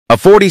A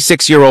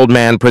 46-year-old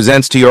man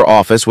presents to your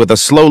office with a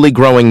slowly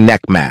growing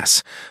neck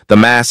mass. The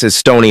mass is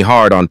stony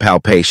hard on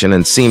palpation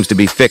and seems to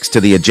be fixed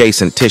to the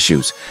adjacent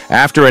tissues.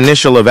 After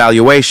initial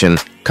evaluation,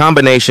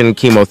 combination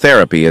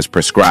chemotherapy is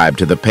prescribed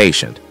to the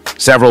patient.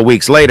 Several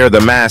weeks later,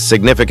 the mass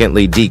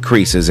significantly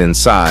decreases in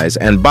size,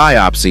 and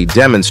biopsy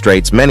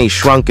demonstrates many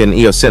shrunken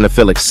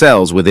eosinophilic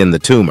cells within the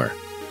tumor.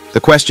 The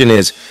question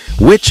is,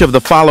 which of the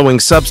following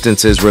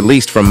substances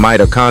released from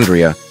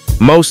mitochondria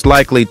most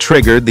likely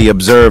triggered the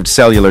observed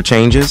cellular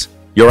changes?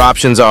 Your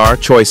options are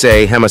choice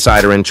A,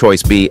 hemosiderin,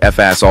 choice B,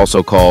 FAS,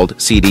 also called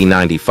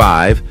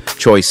CD95,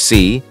 choice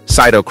C,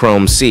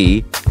 cytochrome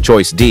C,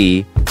 choice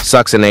D,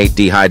 succinate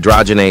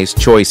dehydrogenase,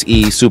 choice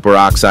E,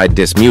 superoxide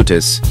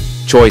dismutase,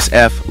 choice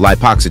F,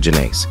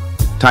 lipoxygenase.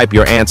 Type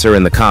your answer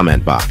in the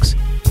comment box.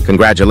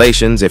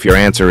 Congratulations if your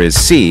answer is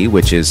C,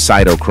 which is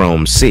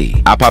cytochrome C.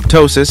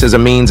 Apoptosis is a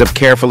means of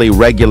carefully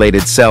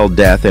regulated cell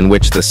death in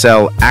which the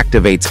cell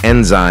activates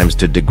enzymes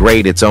to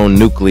degrade its own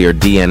nuclear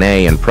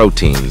DNA and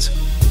proteins.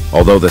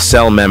 Although the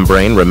cell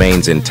membrane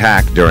remains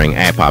intact during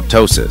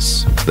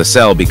apoptosis, the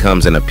cell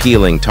becomes an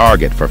appealing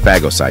target for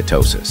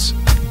phagocytosis.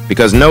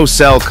 Because no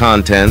cell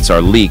contents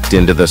are leaked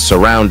into the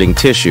surrounding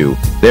tissue,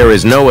 there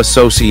is no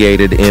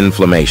associated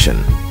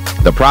inflammation.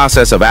 The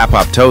process of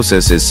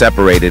apoptosis is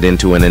separated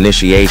into an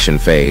initiation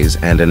phase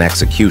and an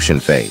execution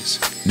phase.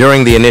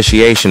 During the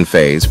initiation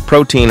phase,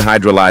 protein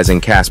hydrolyzing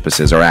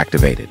caspases are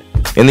activated.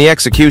 In the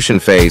execution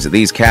phase,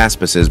 these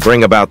caspases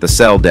bring about the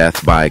cell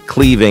death by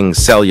cleaving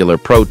cellular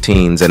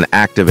proteins and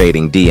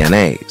activating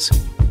DNAs.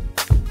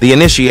 The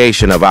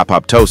initiation of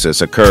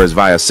apoptosis occurs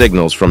via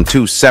signals from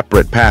two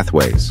separate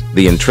pathways,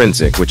 the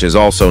intrinsic, which is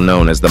also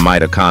known as the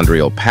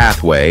mitochondrial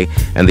pathway,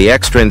 and the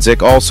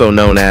extrinsic, also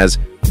known as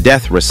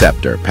death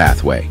receptor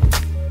pathway.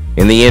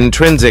 In the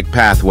intrinsic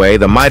pathway,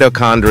 the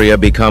mitochondria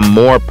become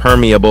more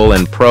permeable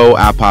and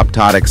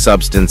pro-apoptotic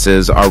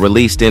substances are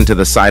released into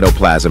the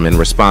cytoplasm in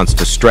response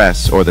to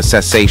stress or the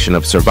cessation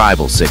of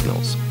survival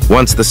signals.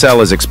 Once the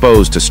cell is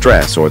exposed to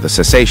stress or the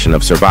cessation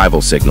of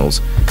survival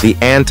signals, the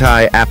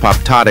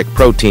anti-apoptotic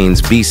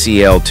proteins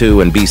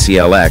Bcl-2 and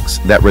Bcl-x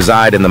that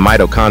reside in the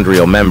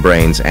mitochondrial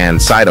membranes and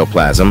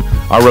cytoplasm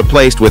are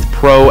replaced with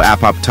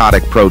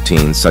pro-apoptotic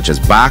proteins such as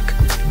Bach,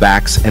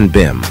 Bax, and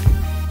Bim.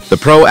 The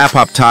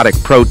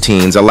pro-apoptotic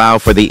proteins allow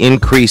for the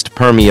increased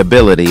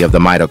permeability of the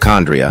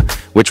mitochondria,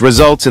 which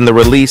results in the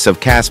release of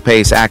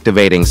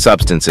caspase-activating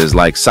substances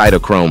like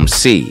cytochrome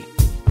C.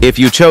 If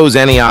you chose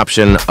any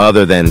option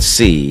other than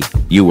C,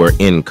 you were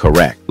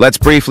incorrect. Let's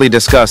briefly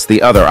discuss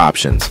the other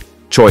options.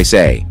 Choice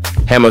A.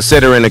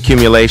 Hemosiderin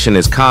accumulation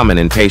is common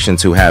in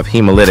patients who have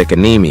hemolytic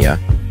anemia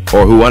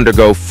or who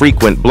undergo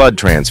frequent blood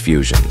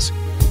transfusions.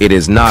 It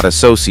is not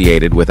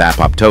associated with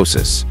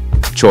apoptosis.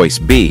 Choice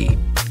B.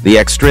 The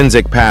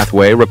extrinsic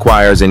pathway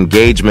requires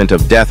engagement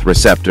of death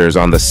receptors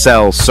on the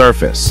cell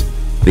surface.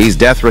 These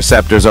death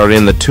receptors are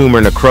in the tumor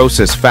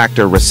necrosis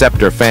factor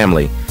receptor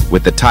family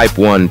with the type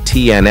 1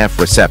 TNF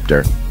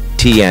receptor,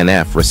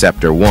 TNF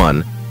receptor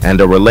 1, and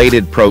a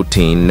related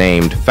protein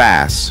named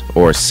FAS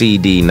or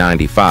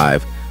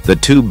CD95, the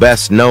two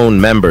best-known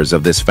members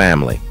of this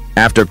family.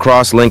 After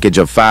cross-linkage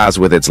of FAS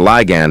with its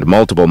ligand,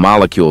 multiple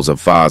molecules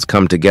of FAS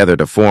come together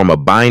to form a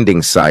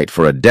binding site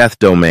for a death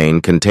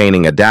domain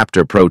containing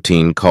adapter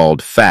protein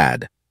called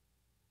FAD.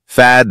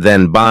 FAD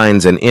then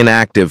binds an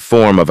inactive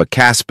form of a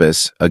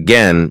caspase,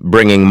 again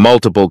bringing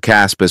multiple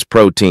caspase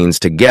proteins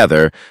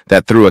together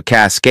that through a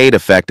cascade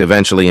effect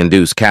eventually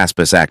induce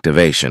caspase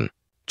activation.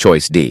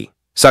 Choice D.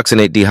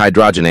 Succinate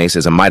dehydrogenase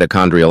is a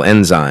mitochondrial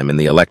enzyme in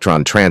the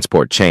electron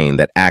transport chain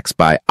that acts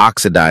by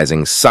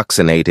oxidizing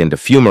succinate into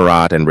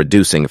fumarate and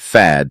reducing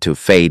FAD to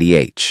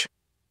FADH.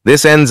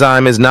 This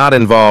enzyme is not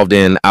involved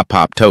in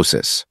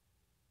apoptosis.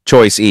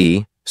 Choice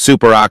E.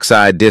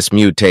 Superoxide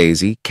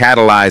dismutase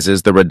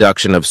catalyzes the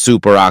reduction of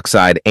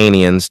superoxide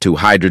anions to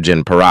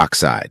hydrogen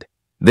peroxide.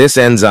 This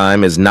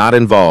enzyme is not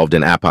involved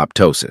in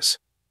apoptosis.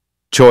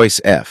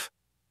 Choice F.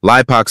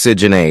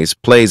 Lipoxygenase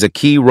plays a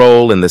key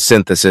role in the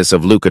synthesis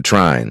of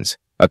leukotrienes,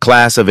 a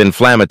class of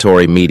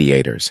inflammatory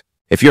mediators.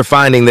 If you're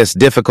finding this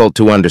difficult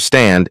to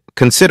understand,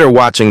 consider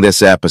watching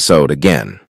this episode again.